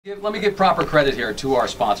Let me give proper credit here to our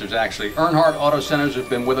sponsors, actually. Earnhardt Auto Centers have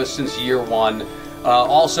been with us since year one.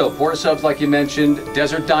 Also, Porta Subs, like you mentioned,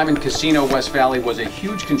 Desert Diamond Casino West Valley was a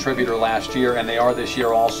huge contributor last year, and they are this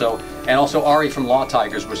year also. And also, Ari from Law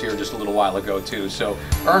Tigers was here just a little while ago, too. So,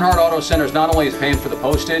 Earnhardt Auto Centers not only is paying for the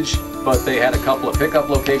postage, but they had a couple of pickup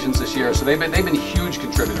locations this year, so they've been huge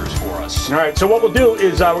contributors for us. All right, so what we'll do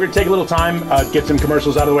is we're going to take a little time, get some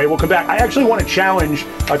commercials out of the way. We'll come back. I actually want to challenge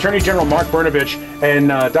Attorney General Mark Brnovich and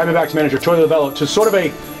Diamondbacks manager Torey Lovullo to sort of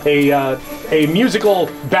a musical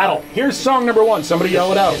battle. Here's song number one. Somebody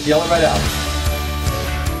yell it out. Yell it right out.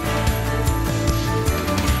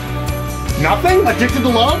 Nothing? Addicted to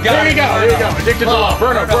Love? There you go. There you go. Addicted to Love.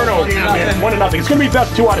 Burno. 1-0. It's going to be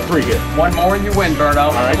best 2 out of 3 here. One more and you win, Burno.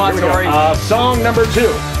 All right, come on, Torey. Song number 2.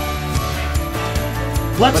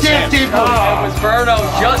 Let's dance, Dave. It was Burno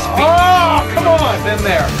just beat. Oh, come on. Was in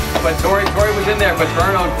there. But Torey was in there, but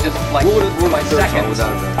Burno just like seconds.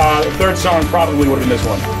 The third song probably would have been this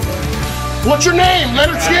one. What's your name?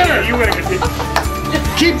 Leonard Skinner. You gotta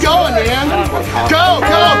keep going, man. Go.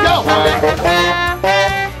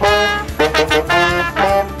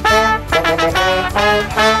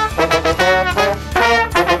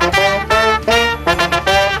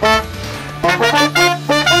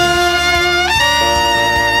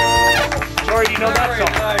 Sorry, you know that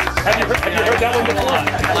song. Nice. Have you heard that one before?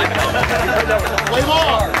 Play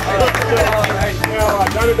ball.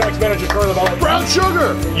 Diamondbacks manager Torey Lovullo. Brown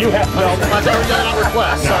sugar. You have I've already done it on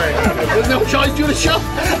request. Sorry. Didn't we always do the show?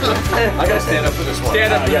 I gotta stand up for this one.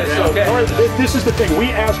 Stand up for this, okay. Torey, this is the thing.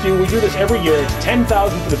 We asked you, we do this every year. It's 10,000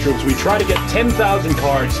 for the troops. We try to get 10,000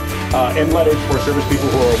 cards and letters for service people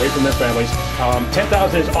who are away from their families.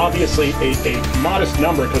 10,000 is obviously a modest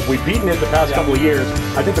number because we've beaten it the past couple of years.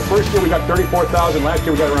 I think the first year we got 34,000. Last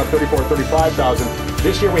year we got around 34,000, 35,000.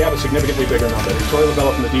 This year we have a significantly bigger number. Torey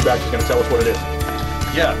Lovullo from the D-backs is going to tell us what it is.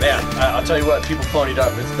 Yeah, man, I'll tell you what, people ponied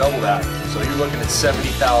up. It's double that. So you're looking at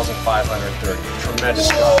 70,530. Tremendous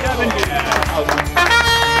job.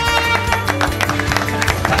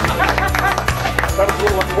 That was a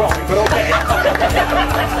little underwhelming, but okay.